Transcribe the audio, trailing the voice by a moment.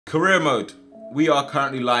Career mode. We are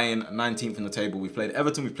currently lying 19th in the table. We've played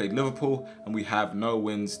Everton, we've played Liverpool, and we have no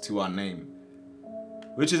wins to our name,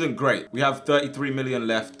 which isn't great. We have 33 million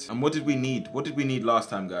left. And what did we need? What did we need last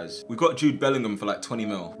time, guys? We got Jude Bellingham for like 20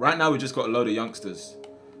 mil. Right now, we just got a load of youngsters.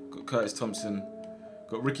 Got Curtis Thompson,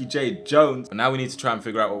 got Ricky J. Jones. But now we need to try and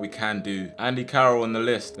figure out what we can do. Andy Carroll on the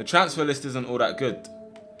list. The transfer list isn't all that good.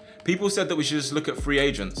 People said that we should just look at free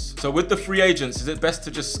agents. So with the free agents, is it best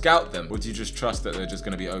to just scout them? Or do you just trust that they're just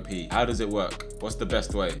gonna be OP? How does it work? What's the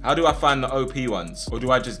best way? How do I find the OP ones? Or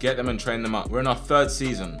do I just get them and train them up? We're in our 3rd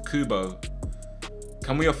season. Kubo.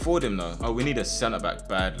 Can we afford him though? Oh, we need a centre back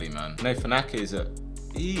badly, man. Nathan Ake is at...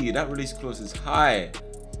 that release clause is high.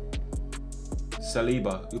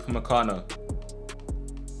 Saliba, Upamecano.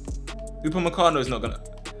 Upamecano is not gonna...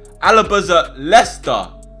 Alaba's at Leicester.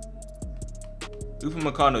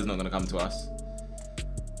 Upamecano is not gonna come to us.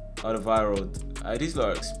 Alderweireld. These lot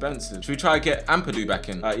are expensive. Should we try to get Ampadu back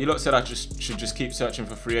in? You lot said I should just keep searching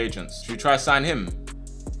for free agents. Should we try to sign him?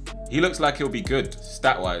 He looks like he'll be good,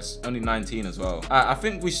 stat-wise. Only 19 as well. I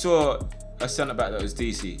think we saw a centre-back that was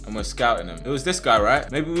DC, and we're scouting him. It was this guy, right?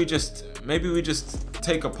 Maybe we just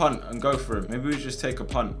take a punt and go for him. Maybe we just take a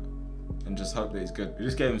punt and just hope that he's good. We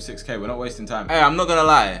just gave him 6K. We're not wasting time. Hey, I'm not gonna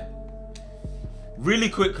lie. Really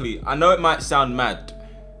quickly, I know it might sound mad.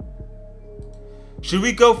 Should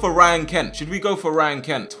we go for Ryan Kent? Should we go for Ryan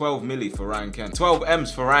Kent? 12 milli for Ryan Kent. 12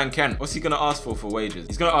 M's for Ryan Kent. What's he gonna ask for wages?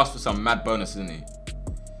 He's gonna ask for some mad bonus, isn't he?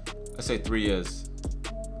 Let's say 3 years.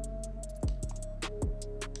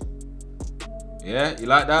 Yeah, you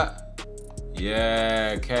like that?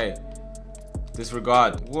 Yeah, okay.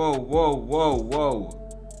 Disregard. Whoa, whoa, whoa,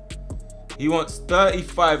 whoa. He wants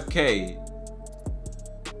 35K.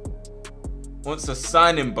 Wants a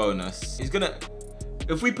signing bonus. He's gonna...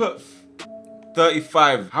 If we put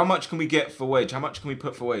 35, how much can we get for wage? How much can we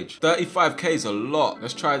put for wage? 35K is a lot.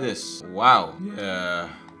 Let's try this. Wow. Yeah.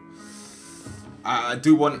 I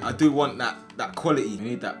do want that quality. We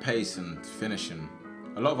need that pace and finishing.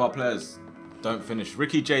 A lot of our players don't finish.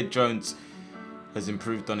 Ricky J. Jones has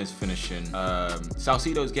improved on his finishing.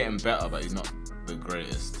 Salcido's getting better, but he's not the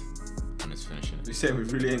greatest on his finishing. You say we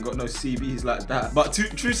really ain't got no CVs like that. But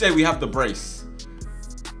true say we have the brace.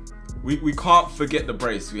 We can't forget the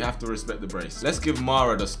brace. We have to respect the brace. Let's give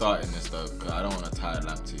Mara the start in this though, because I don't want a tired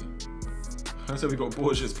Lamptey. I said we got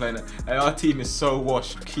Borges playing it. Hey, our team is so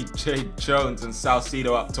washed. Ricky J. Jones and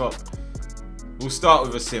Salcido up top. We'll start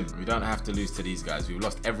with a sim. We don't have to lose to these guys. We've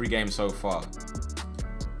lost every game so far.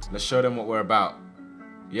 Let's show them what we're about.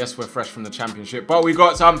 Yes, we're fresh from the championship, but we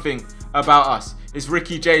got something about us. It's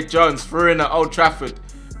Ricky J. Jones through in at Old Trafford.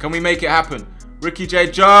 Can we make it happen? Ricky J.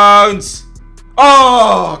 Jones!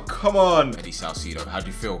 Oh, come on. Eddie Salcido, how do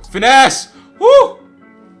you feel? Finesse! Woo!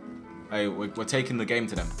 Hey, we're taking the game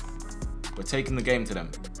to them. We're taking the game to them.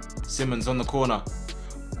 Simmons on the corner.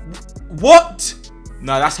 What?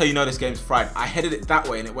 No, that's how you know this game's fried. I headed it that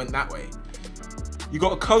way and it went that way. You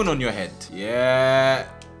got a cone on your head. Yeah.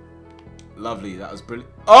 Lovely. That was brilliant.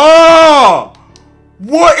 Oh!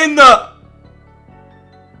 What in the...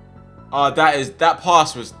 Oh, that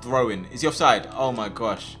pass was throwing. Is he offside? Oh my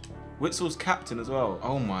gosh. Witzel's captain as well.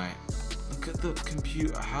 Oh my. Look at the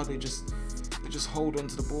computer. How they just hold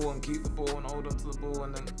onto the ball and keep the ball and hold onto the ball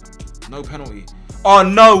and then... No penalty. Oh,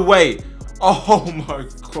 no way. Oh my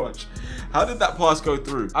gosh. How did that pass go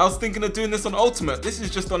through? I was thinking of doing this on Ultimate. This is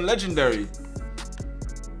just on Legendary.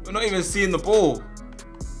 We're not even seeing the ball.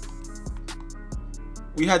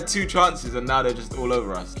 We had 2 chances and now they're just all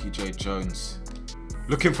over us. Ricky J. Jones.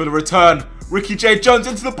 Looking for the return. Ricky J. Jones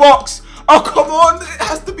into the box. Oh, come on. It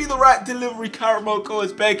has to be the right delivery. Karamoko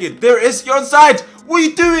is begging. There it is. You're onside. What are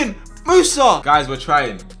you doing? Musa. Guys, we're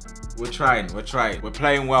trying. We're trying. We're trying. We're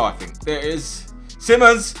playing well, I think. There it is.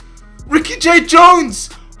 Simmons. Ricky J. Jones.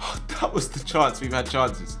 Oh, that was the chance. We've had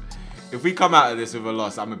chances. If we come out of this with a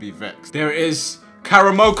loss, I'm going to be vexed. There it is.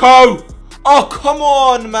 Karamoko. Oh, come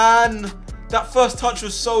on, man. That first touch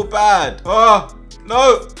was so bad. Oh,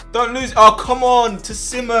 no. Don't lose. Oh, come on. To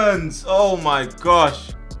Simmons. Oh, my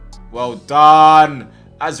gosh. Well done.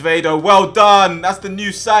 Azvedo, well done. That's the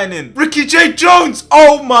new signing. Ricky J. Jones.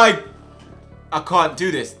 Oh, my. I can't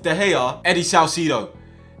do this. De Gea. Eddie Salcido.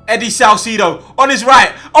 Eddie Salcido on his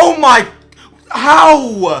right. Oh, my.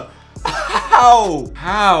 How?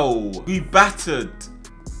 How? We battered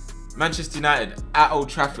Manchester United at Old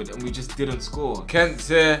Trafford and we just didn't score. Kent's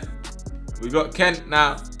here. We got Kent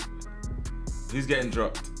now. Who's getting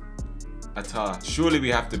dropped? Atar. Surely we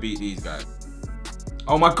have to beat these guys.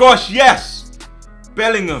 Oh my gosh, yes!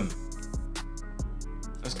 Bellingham.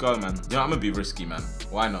 Let's go, man. You know, I'm going to be risky, man.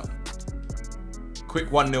 Why not? Quick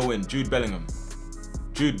 1-0 win. Jude Bellingham.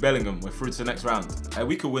 Jude Bellingham. We're through to the next round. Hey,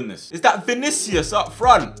 we could win this. Is that Vinicius up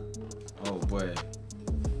front? Oh boy.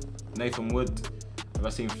 Nathan Wood. Have I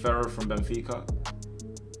seen Ferro from Benfica?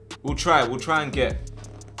 We'll try and get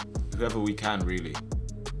whoever we can, really.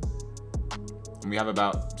 And we have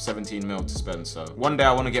about 17 mil to spend, so. One day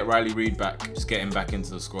I want to get Riley Reid back. Just get him back into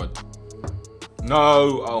the squad.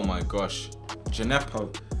 No, oh my gosh.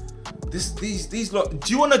 Gineppo. These lot,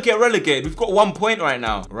 do you want to get relegated? We've got 1 point right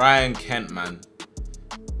now. Ryan Kent, man.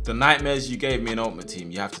 The nightmares you gave me in Ultimate Team,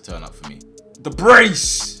 you have to turn up for me. The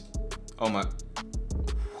brace! Oh my.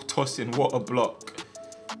 Tossing, what a block.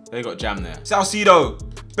 They got jam there. Salcido.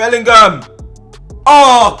 Bellingham.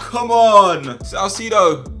 Oh, come on.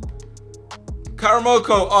 Salcido.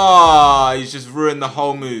 Karamoko. Ah, he's just ruined the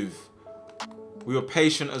whole move. We were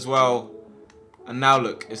patient as well. And now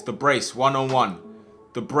look, it's the brace, one-on-one.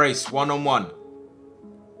 The brace, one-on-one.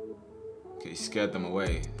 Okay, he scared them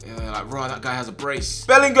away. Yeah, they're like, right, that guy has a brace.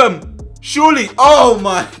 Bellingham, surely. Oh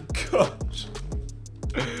my gosh.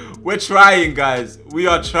 We're trying, guys. We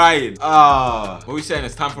are trying. Ah, what are we saying?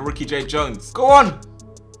 It's time for Ricky J. Jones. Go on.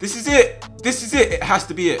 This is it. This is it. It has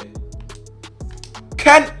to be it.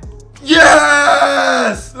 Kent.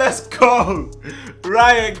 Yes! Let's go.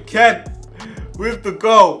 Ryan Kent with the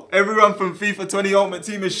goal. Everyone from FIFA 20 Ultimate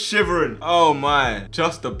Team is shivering. Oh my.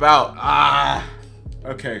 Just about. Ah.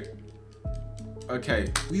 Okay.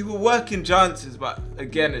 Okay. We were working chances, but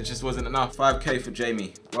again, it just wasn't enough. 5K for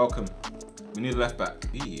Jamie. Welcome. We need a left back.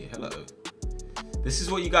 Yeah, hello. This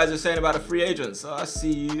is what you guys are saying about the free agents. Oh, I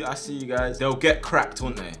see you. I see you guys. They'll get cracked,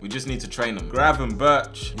 won't they? We just need to train them. Grab and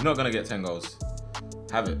Birch. You're not going to get 10 goals.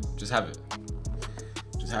 Have it. Just have it.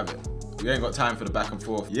 Just have it. We ain't got time for the back and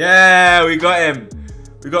forth. Yeah, we got him.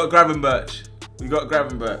 We got Gravenberch. We got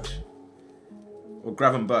Gravenberch. Or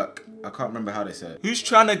Gravenberch. I can't remember how they say it. Who's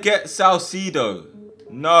trying to get Salcido?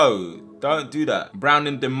 No, don't do that. Brown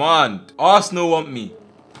in demand. Arsenal want me.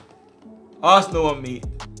 Arsenal want me.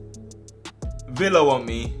 Villa want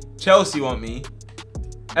me. Chelsea want me.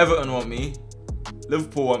 Everton want me.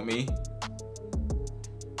 Liverpool want me.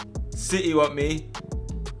 City want me.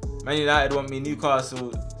 Man United want me.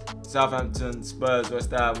 Newcastle, Southampton, Spurs, West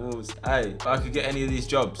Ham, Wolves. Hey, I could get any of these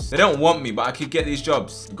jobs. They don't want me, but I could get these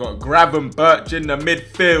jobs. We've got Gravenberch in the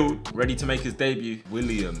midfield. Ready to make his debut.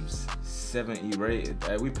 Williams. 70 rated.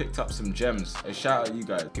 Hey, we picked up some gems. Hey, shout out you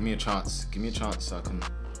guys. Give me a chance. Give me a chance so I can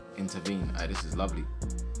intervene. Hey, this is lovely.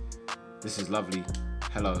 This is lovely.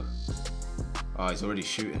 Hello. Oh, he's already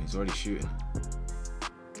shooting. He's already shooting.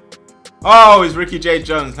 Oh, it's Ricky J.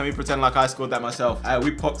 Jones. Let me pretend like I scored that myself. Hey,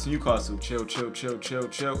 we popped Newcastle. Chill, chill, chill, chill,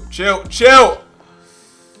 chill, chill, chill.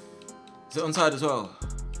 Is it onside as well?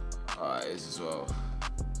 Oh, it is as well.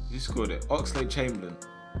 Who scored it? Oxlade Chamberlain.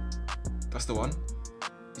 That's the one.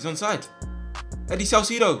 He's onside. Eddie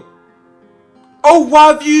Salcido. Oh, why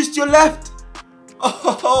have you used your left?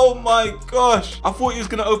 Oh my gosh. I thought he was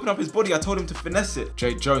going to open up his body. I told him to finesse it.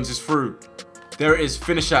 J. Jones is through. There it is.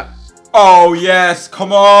 Finish that. Oh, yes.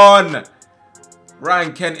 Come on.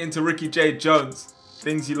 Ryan Kent into Ricky J. Jones.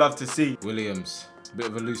 Things you love to see. Williams. A bit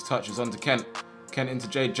of a loose touch. It's on to Kent. Kent into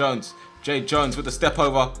J. Jones. J. Jones with the step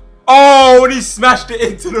over. Oh, and he smashed it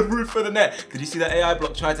into the roof of the net. Did you see that AI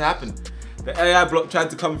block try to happen? The AI block tried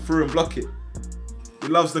to come through and block it. He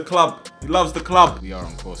loves the club. He loves the club. We are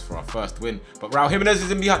on course for our first win. But Raul Jimenez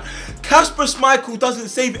is in behind. Kasper Schmeichel doesn't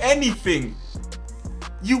save anything.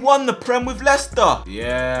 You won the Prem with Leicester.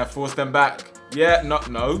 Yeah, force them back. Yeah, no.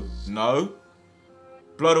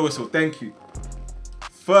 Blow the whistle, thank you.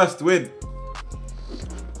 First win.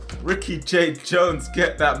 Ricky J. Jones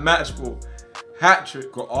get that match ball.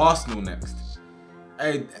 Hat-trick. Got Arsenal next.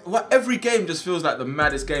 Hey, every game just feels like the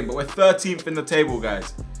maddest game, but we're 13th in the table,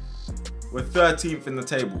 guys. We're 13th in the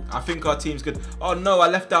table. I think our team's good. Oh no, I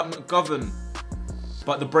left out McGovern.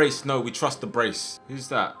 But the brace, no, we trust the brace. Who's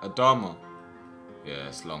that? Adama. Yeah,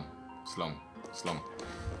 it's long. It's long. It's long.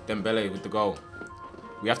 Dembele with the goal.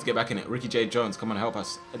 We have to get back in it. Ricky J. Jones, come on, help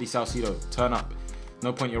us. Eddie Salcido, turn up.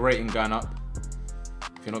 No point your rating going up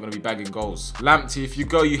if you're not going to be bagging goals. Lamptey, if you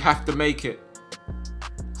go, you have to make it.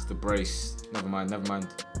 It's the brace. Never mind, never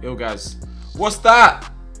mind. Ill guys. What's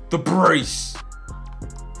that? The brace.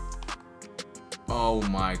 Oh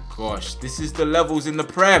my gosh. This is the levels in the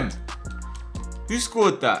Prem. Who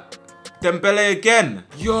scored that? Dembele again.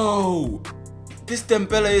 Yo. This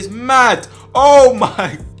Dembele is mad. Oh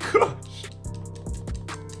my gosh.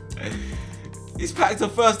 He's packed a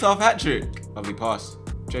first half hat-trick. Lovely pass.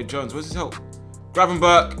 J. Jones, where's his help?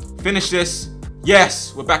 Gravenberch, finish this.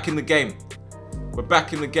 Yes, we're back in the game. We're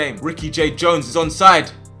back in the game. Ricky J. Jones is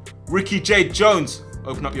onside. Ricky J. Jones.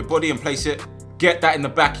 Open up your body and place it. Get that in the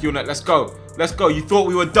back of your net. Let's go. Let's go. You thought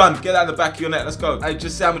we were done. Get that in the back of your net. Let's go. I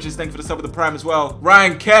just sandwiches. Thank you for the sub of the prime as well.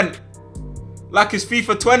 Ryan Kent. Like his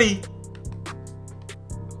FIFA 20.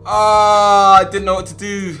 Ah, I didn't know what to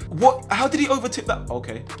do. What? How did he overtip that?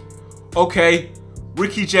 Okay. Okay.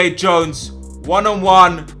 Ricky J. Jones.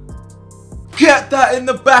 1-on-1. Get that in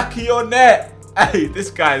the back of your net. Hey, this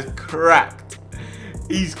guy's cracked.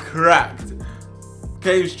 He's cracked.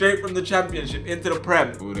 Came straight from the championship into the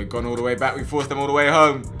Prem. Oh, they've gone all the way back. We forced them all the way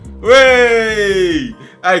home. Way!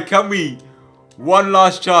 Hey, can we? One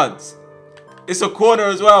last chance. It's a corner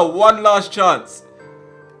as well. One last chance.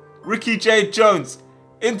 Ricky J. Jones.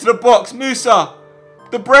 Into the box. Musa.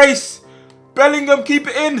 The brace. Bellingham, keep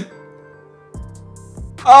it in.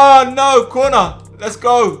 Oh, no. Corner. Let's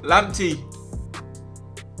go. Lamptey.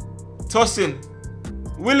 Tossing.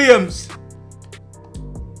 Williams.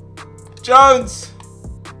 Jones.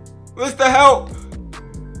 Where's the help?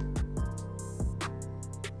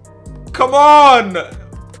 Come on.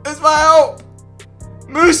 Where's my help?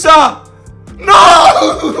 Musa. No.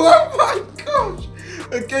 Oh my gosh.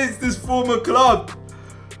 Against this former club.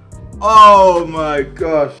 Oh my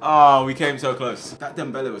gosh. Oh, we came so close. That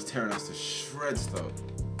Dembele was tearing us to shreds though.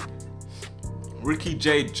 Ricky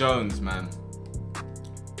J. Jones, man.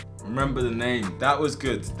 Remember the name. That was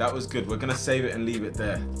good. That was good. We're going to save it and leave it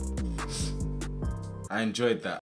there. I enjoyed that.